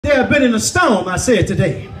ever been in a storm, I said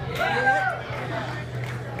today.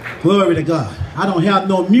 Glory to God. I don't have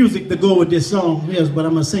no music to go with this song, yes, but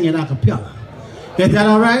I'm going to sing it a cappella. Is that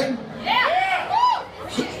all right? Yeah.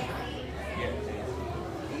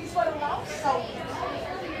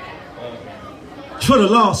 For the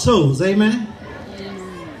lost souls, amen.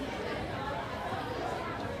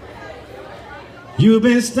 You've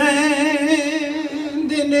been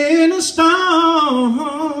standing in a storm.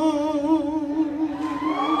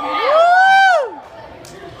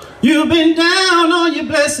 You've been down on your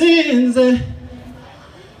blessings.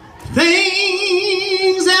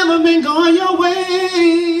 Things haven't been going your way.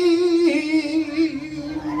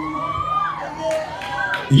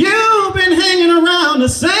 You've been hanging around the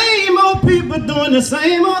same old people doing the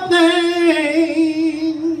same old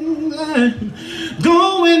thing.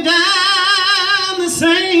 Going down the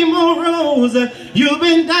same old roads you've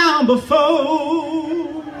been down before.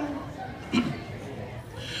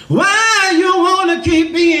 Why you wanna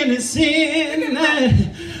keep being in sin?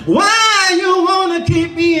 Why you wanna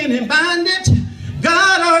keep being in bondage?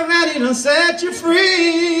 God already done set you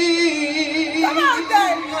free. Come on,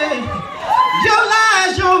 Dave. Your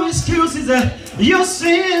lies, your excuses, your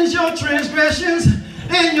sins, your transgressions,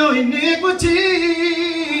 and your iniquities.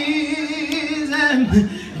 And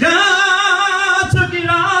God took it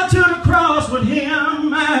all to the cross with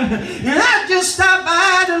him. And I just stopped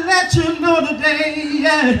by to let you know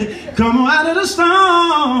today, come on out of the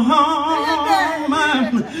storm. Come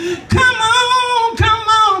on, come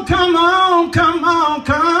on, come on, come on,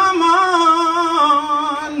 come on.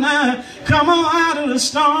 Come on out of the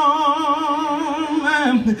storm.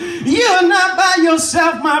 You're not by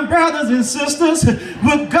yourself, my brothers and sisters.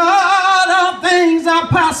 With God, all things are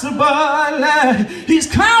possible. He's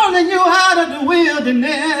calling you out of the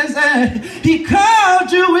wilderness. He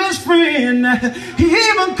called you his friend. He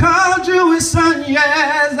even called you his son,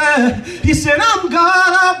 yes. He said, I'm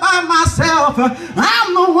God all by myself.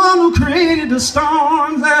 I'm the one who created the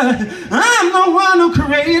storms. I'm the one who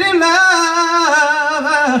created love.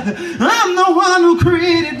 I'm the one who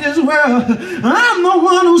created this world. I'm the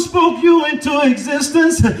one who spoke you into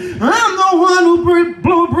existence. I'm the one who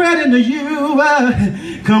blew bread into you.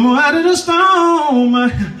 Come on out of the storm.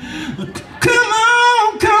 Come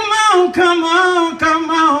on, come on, come on, come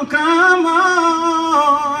on, come on.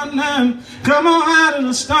 Come on out of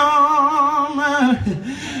the storm.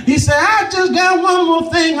 He said, I just got one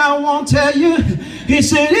more thing I want to tell you. He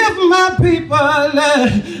said, if my people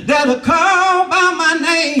that are called by my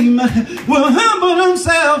name will humble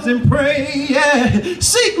themselves and pray,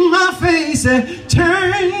 seek my face,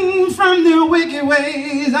 turn from their wicked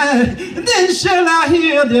ways, then shall I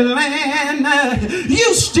heal the land.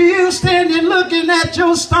 You still standing looking at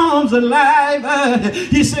your storms alive.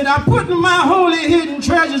 He said, I put my holy hidden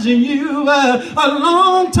treasures in you a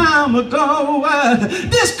long time ago.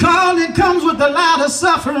 This calling comes with a lot of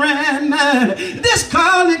suffering. This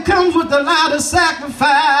calling comes with a lot of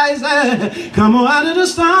sacrifice. Come on out of the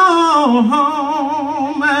storm.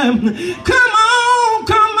 Come on,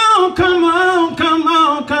 come on, come on, come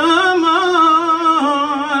on, come on.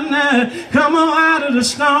 Come on out of the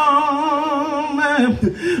storm.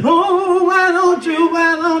 Oh, why don't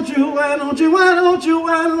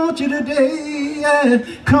you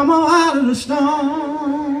today? Come on out of the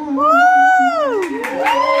storm.